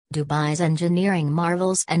Dubai's engineering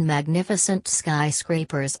marvels and magnificent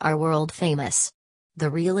skyscrapers are world famous. The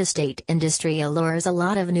real estate industry allures a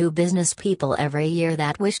lot of new business people every year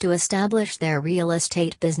that wish to establish their real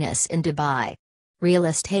estate business in Dubai. Real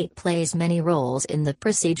estate plays many roles in the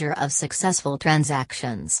procedure of successful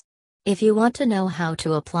transactions. If you want to know how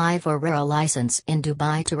to apply for RERA license in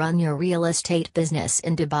Dubai to run your real estate business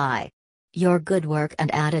in Dubai, your good work and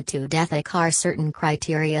attitude ethic are certain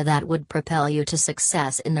criteria that would propel you to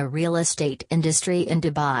success in the real estate industry in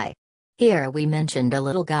Dubai. Here we mentioned a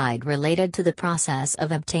little guide related to the process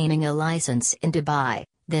of obtaining a license in Dubai.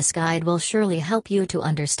 This guide will surely help you to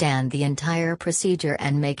understand the entire procedure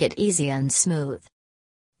and make it easy and smooth.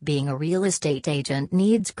 Being a real estate agent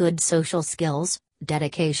needs good social skills,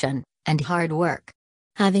 dedication, and hard work.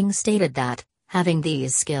 Having stated that, having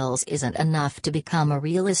these skills isn't enough to become a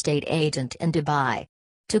real estate agent in Dubai.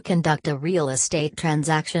 To conduct a real estate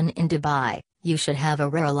transaction in Dubai, you should have a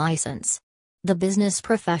RERA license. The business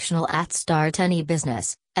professional at Start Any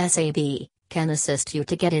Business, SAB, can assist you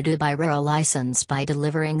to get a Dubai RERA license by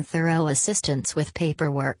delivering thorough assistance with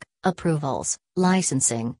paperwork, approvals,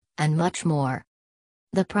 licensing, and much more.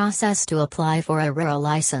 The process to apply for a RERA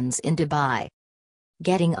license in Dubai.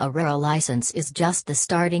 Getting a RERA license is just the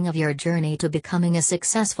starting of your journey to becoming a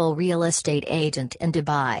successful real estate agent in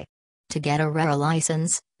Dubai. To get a RERA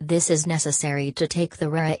license, this is necessary to take the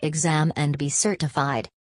RERA exam and be certified.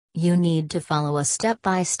 You need to follow a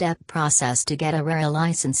step-by-step process to get a RERA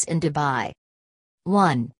license in Dubai.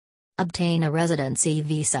 1. Obtain a residency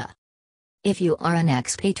visa. If you are an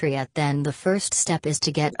expatriate, then the first step is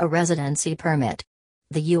to get a residency permit.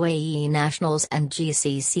 The UAE nationals and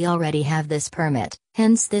GCC already have this permit,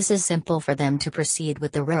 hence this is simple for them to proceed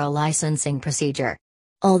with the RERA licensing procedure.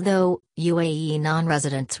 Although, UAE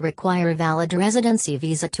non-residents require a valid residency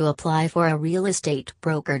visa to apply for a real estate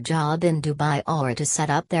broker job in Dubai or to set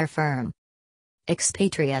up their firm.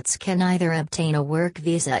 Expatriates can either obtain a work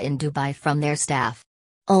visa in Dubai from their staff.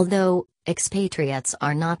 Although, expatriates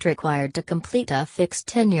are not required to complete a fixed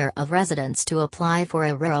tenure of residence to apply for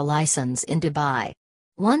a RERA license in Dubai.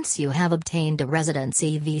 Once you have obtained a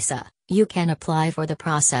residency visa, you can apply for the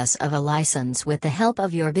process of a license with the help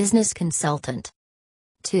of your business consultant.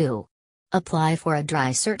 2. Apply for a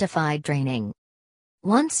DRI certified training.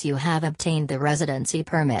 Once you have obtained the residency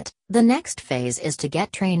permit, the next phase is to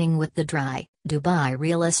get training with the DRI, Dubai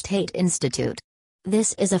Real Estate Institute.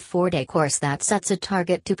 This is a 4-day course that sets a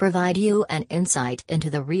target to provide you an insight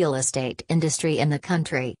into the real estate industry in the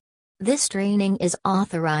country. This training is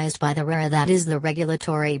authorized by the RERA, that is the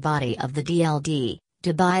regulatory body of the DLD,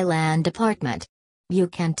 Dubai Land Department. You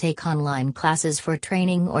can take online classes for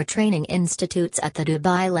training or training institutes at the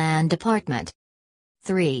Dubai Land Department.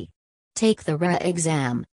 3. Take the RERA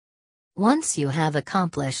exam. Once you have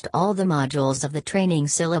accomplished all the modules of the training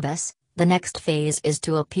syllabus, the next phase is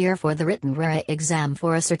to appear for the written RERA exam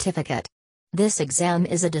for a certificate. This exam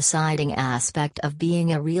is a deciding aspect of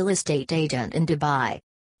being a real estate agent in Dubai.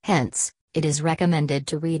 Hence, it is recommended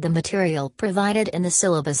to read the material provided in the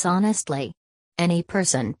syllabus honestly. Any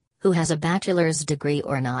person, who has a bachelor's degree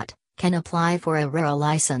or not, can apply for a RERA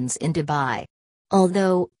license in Dubai.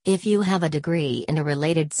 Although, if you have a degree in a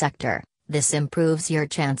related sector, this improves your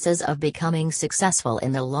chances of becoming successful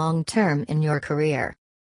in the long term in your career.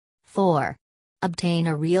 4. Obtain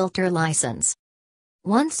a realtor license.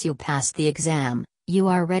 Once you pass the exam, you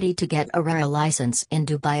are ready to get a RERA license in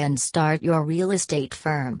Dubai and start your real estate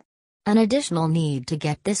firm. An additional need to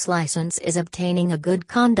get this license is obtaining a good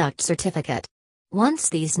conduct certificate. Once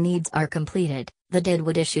these needs are completed, the DID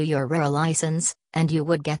would issue your RERA license, and you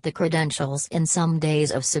would get the credentials in some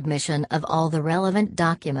days of submission of all the relevant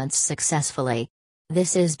documents successfully.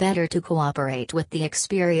 This is better to cooperate with the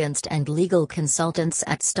experienced and legal consultants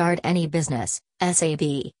at Start Any Business,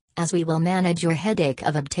 SAB, as we will manage your headache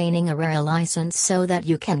of obtaining a RERA license so that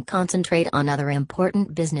you can concentrate on other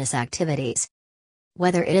important business activities.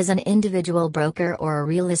 Whether it is an individual broker or a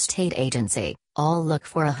real estate agency, all look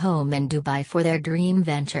for a home in Dubai for their dream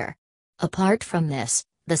venture. Apart from this,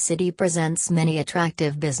 the city presents many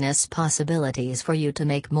attractive business possibilities for you to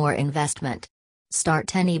make more investment.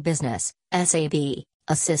 Start Any Business, SAB,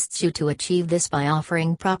 assists you to achieve this by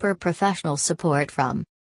offering proper professional support from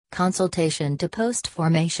consultation to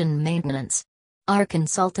post-formation maintenance. Our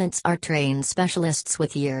consultants are trained specialists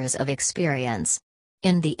with years of experience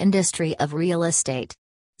in the industry of real estate.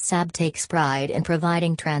 SAB takes pride in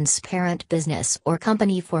providing transparent business or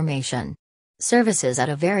company formation services at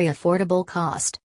a very affordable cost.